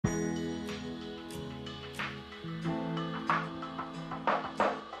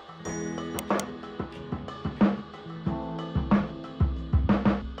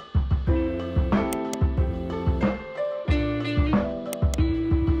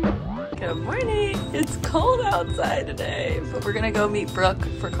Good morning. It's cold outside today, but we're gonna go meet Brooke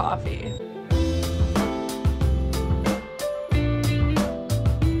for coffee.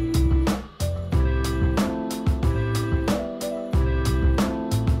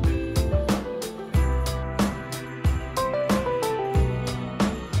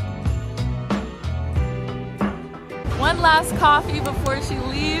 One last coffee before she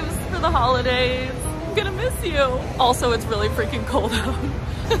leaves for the holidays. I'm gonna miss you. Also, it's really freaking cold out.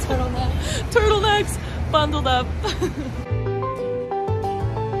 Turtlenecks, bundled up.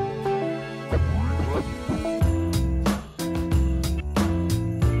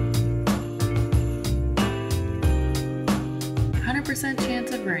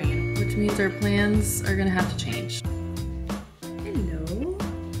 Chance of rain, which means our plans are gonna have to change. Hello.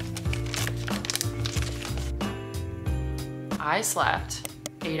 I slept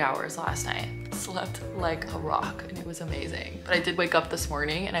 8 hours last night. Slept like a rock and it was amazing. But I did wake up this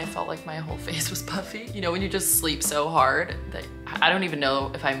morning and I felt like my whole face was puffy. You know when you just sleep so hard that I don't even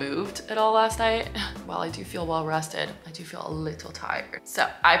know if I moved at all last night. While I do feel well rested, I do feel a little tired. So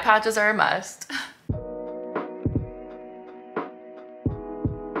eye patches are a must.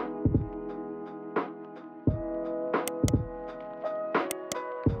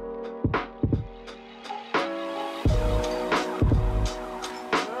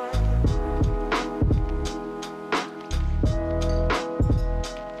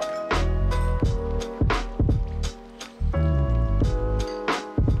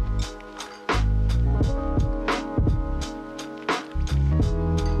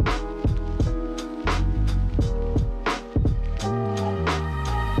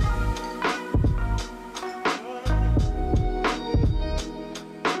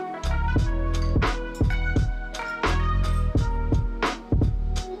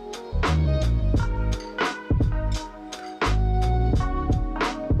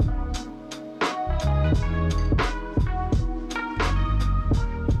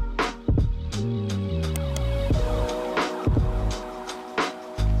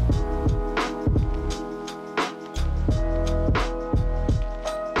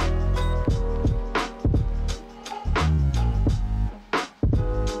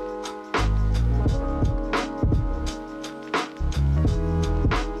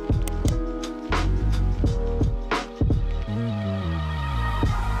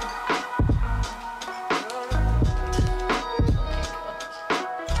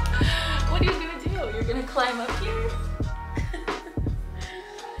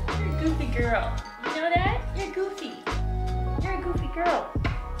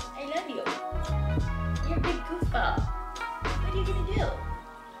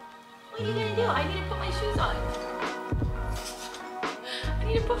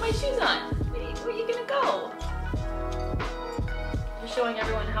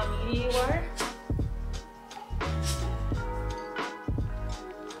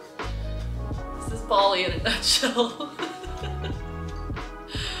 'Bolly in a nutshell.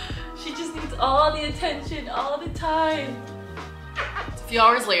 She just needs all the attention all the time. A few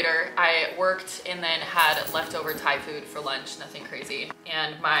hours later, I worked and then had leftover Thai food for lunch, nothing crazy.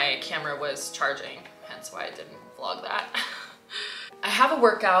 And my camera was charging, hence why I didn't vlog that. I have a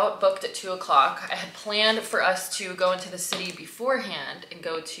workout booked at 2 o'clock. I had planned for us to go into the city beforehand and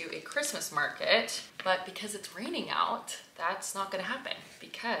go to a Christmas market, but because it's raining out, that's not gonna happen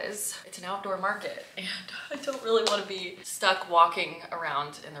because it's an outdoor market and I don't really wanna be stuck walking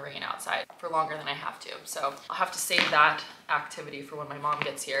around in the rain outside for longer than I have to. So I'll have to save that activity for when my mom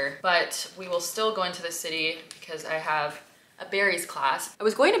gets here, but we will still go into the city because I have a berries class. I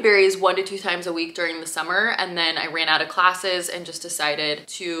was going to berries 1 to 2 times a week during the summer, and then I ran out of classes and just decided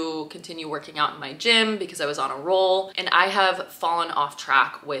to continue working out in my gym because I was on a roll, and I have fallen off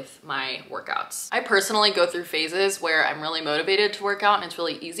track with my workouts. I personally go through phases where I'm really motivated to work out and it's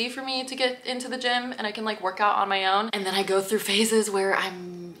really easy for me to get into the gym and I can like work out on my own, and then I go through phases where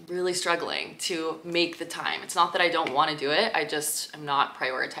I'm really struggling to make the time. It's not that I don't want to do it, I just am not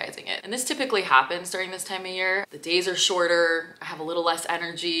prioritizing it. And this typically happens during this time of year. The days are shorter, I have a little less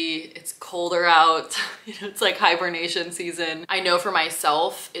energy, it's colder out, you know, it's like hibernation season. I know for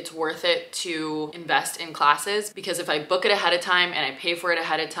myself, it's worth it to invest in classes because if I book it ahead of time and I pay for it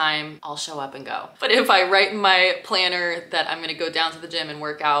ahead of time, I'll show up and go. But if I write in my planner that I'm gonna go down to the gym and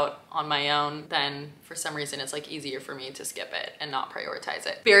work out on my own, then for some reason it's like easier for me to skip it and not prioritize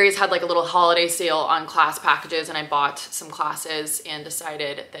it. Barry's had like a little holiday sale on class packages, and I bought some classes and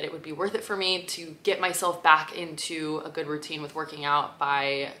decided that it would be worth it for me to get myself back into a good routine with working out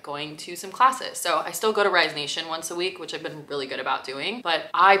by going to some classes. So I still go to Rise Nation once a week, which I've been really good about doing, but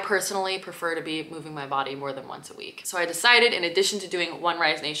I personally prefer to be moving my body more than once a week. So I decided, in addition to doing one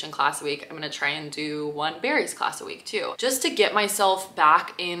Rise Nation class a week, I'm gonna try and do one Barry's class a week too, just to get myself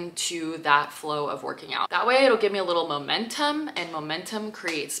back into that flow of working out. That way it'll give me a little momentum, and momentum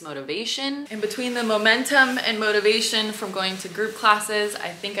creates motivation. And between the momentum and motivation from going to group classes, I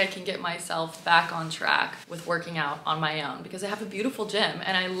think I can get myself back on track with working out on my own, because I have a beautiful gym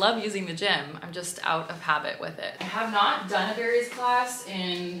and I love using the gym. I'm just out of habit with it. I have not done a Barry's class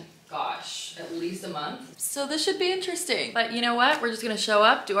in, gosh, at least a month. So this should be interesting. But you know what? We're just gonna show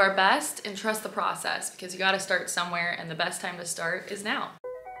up, do our best, and trust the process, because you gotta start somewhere, and the best time to start is now.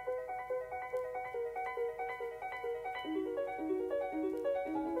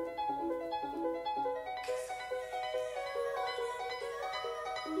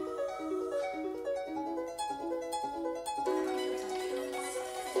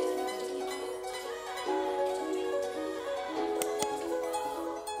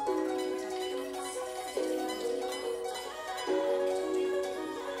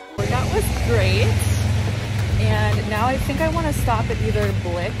 That was great, and now I think I want to stop at either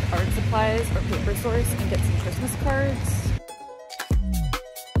Blick Art Supplies or Paper Source and get some Christmas cards.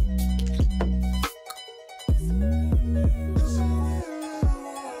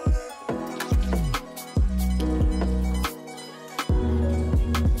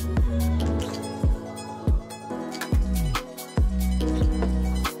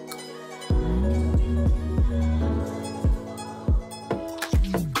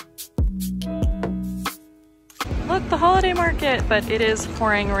 Look, the holiday market, but it is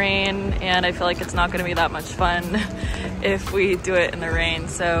pouring rain, and I feel like it's not going to be that much fun if we do it in the rain,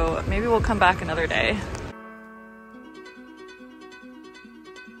 so maybe we'll come back another day.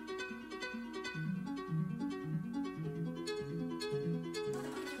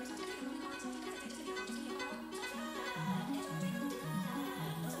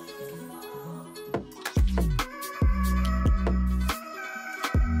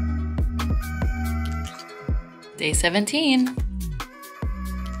 Day 17.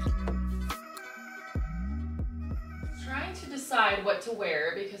 Trying to decide what to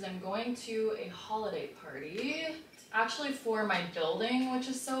wear because I'm going to a holiday party. It's actually for my building, which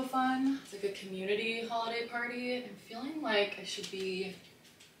is so fun. It's like a community holiday party. I'm feeling like I should be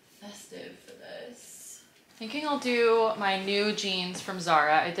festive for this. Thinking I'll do my new jeans from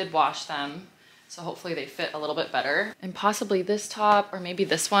Zara. I did wash them, so hopefully they fit a little bit better. And possibly this top, or maybe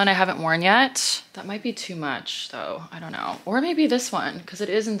this one I haven't worn yet. That might be too much though, I don't know. Or maybe this one, because it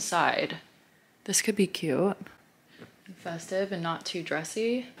is inside. This could be cute and festive and not too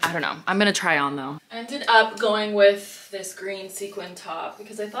dressy. I don't know, I'm gonna try on though. I ended up going with this green sequin top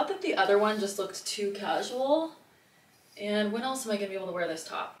because I thought that the other one just looked too casual. And when else am I gonna be able to wear this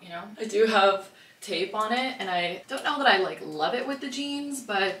top, you know? I do have tape on it, and I don't know that I like love it with the jeans,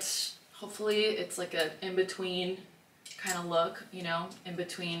 but hopefully it's like a in-between kind of look, you know, in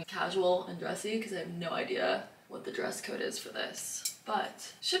between casual and dressy, because I have no idea what the dress code is for this.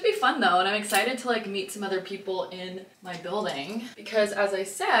 But should be fun though, and I'm excited to like meet some other people in my building, because as I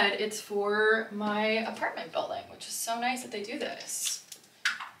said, it's for my apartment building, which is so nice that they do this.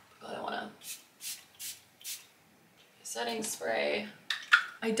 But I wanna setting spray.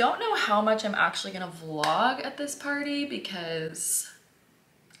 I don't know how much I'm actually gonna vlog at this party because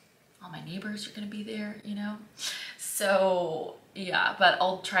all my neighbors are gonna be there, you know? So yeah, but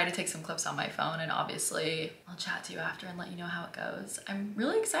I'll try to take some clips on my phone, and obviously I'll chat to you after and let you know how it goes. I'm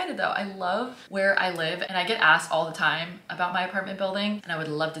really excited though. I love where I live, and I get asked all the time about my apartment building, and I would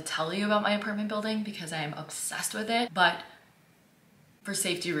love to tell you about my apartment building because I am obsessed with it, but for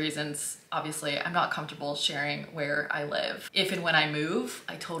safety reasons, obviously, I'm not comfortable sharing where I live. If and when I move,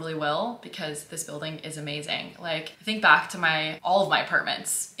 I totally will, because this building is amazing. Like, I think back to all of my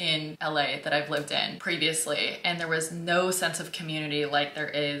apartments in LA that I've lived in previously, and there was no sense of community like there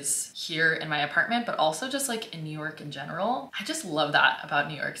is here in my apartment, but also just like in New York in general. I just love that about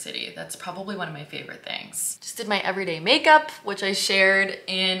New York City. That's probably one of my favorite things. Just did my everyday makeup, which I shared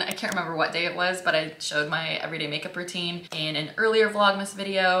in, I can't remember what day it was, but I showed my everyday makeup routine in an earlier VLOGMAS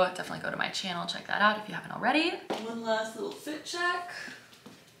video. Definitely go to my channel, check that out if you haven't already. One last little fit check,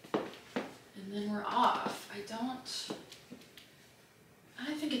 and then we're off. I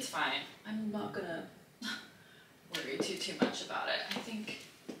think it's fine. I'm not gonna worry too much about it. I think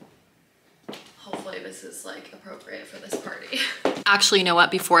hopefully way this is like appropriate for this party. Actually, you know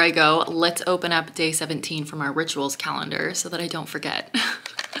what? Before I go, let's open up day 17 from our rituals calendar so that I don't forget.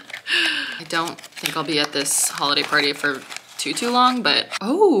 I don't think I'll be at this holiday party for too long, but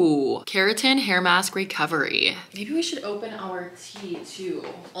oh, keratin hair mask recovery. Maybe we should open our tea too.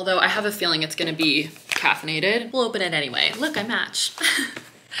 Although I have a feeling it's gonna be caffeinated. We'll open it anyway. Look, I match.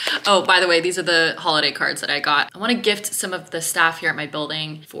 Oh, by the way, these are the holiday cards that I got. I want to gift some of the staff here at my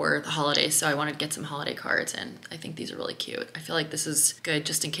building for the holidays, so I wanted to get some holiday cards, and I think these are really cute. I feel like this is good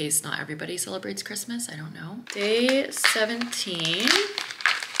just in case not everybody celebrates Christmas. I don't know. Day 17.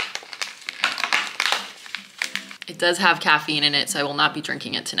 It does have caffeine in it, so I will not be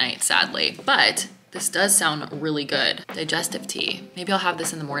drinking it tonight, sadly. But this does sound really good. Digestive tea. Maybe I'll have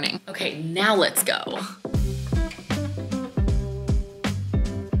this in the morning. Okay, now let's go.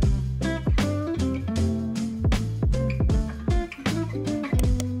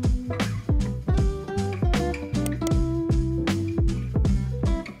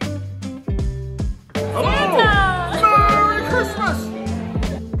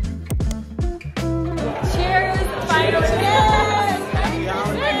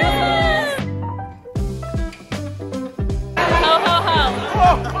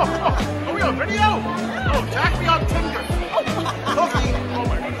 Are we on video? Oh, tag me on Tinder. Oh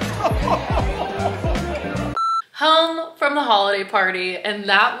my goodness. Home from the holiday party, and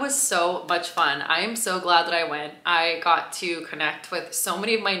that was so much fun. I am so glad that I went. I got to connect with so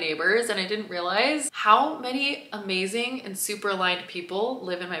many of my neighbors, and I didn't realize how many amazing and super aligned people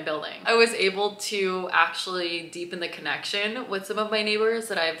live in my building. I was able to actually deepen the connection with some of my neighbors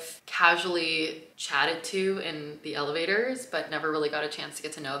that I've casually chatted to in the elevators, but never really got a chance to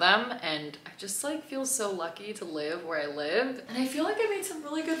get to know them. And I just like feel so lucky to live where I live. And I feel like I made some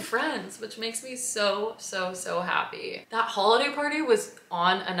really good friends, which makes me so happy. That holiday party was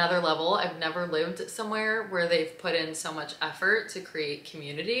on another level. I've never lived somewhere where they've put in so much effort to create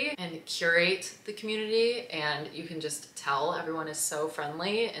community and curate the community. And you can just tell everyone is so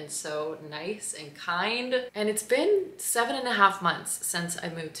friendly and so nice and kind. And it's been 7.5 months since I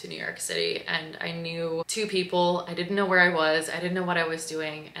moved to New York City, and I knew 2 people. I didn't know where I was. I didn't know what I was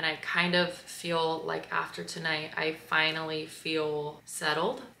doing. And I kind of feel like after tonight, I finally feel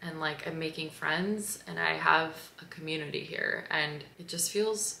settled and like I'm making friends and I have a community here, and it just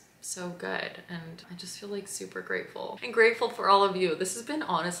feels so good, and I just feel like super grateful and grateful for all of you. This has been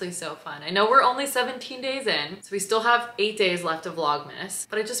honestly so fun. I know we're only 17 days in, so we still have 8 days left of Vlogmas,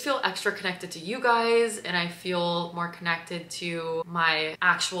 but I just feel extra connected to you guys, and I feel more connected to my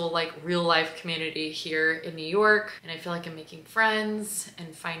actual like real life community here in New York, and I feel like I'm making friends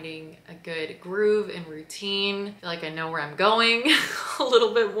and finding a good groove and routine. I feel like I know where I'm going a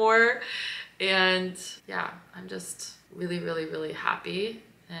little bit more, and yeah, I'm just really happy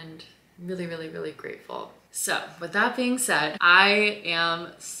and really grateful. So with that being said, I am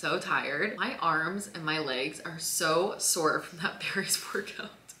so tired. My arms and my legs are so sore from that Barry's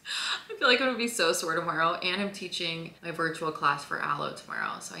workout. I feel like I'm gonna be so sore tomorrow, and I'm teaching my virtual class for Aloe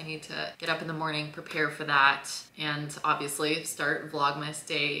tomorrow. So I need to get up in the morning, prepare for that, and obviously start Vlogmas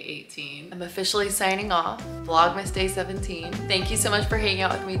day 18. I'm officially signing off Vlogmas day 17. Thank you so much for hanging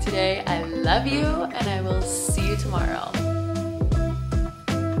out with me today. I love you, and I will see you tomorrow.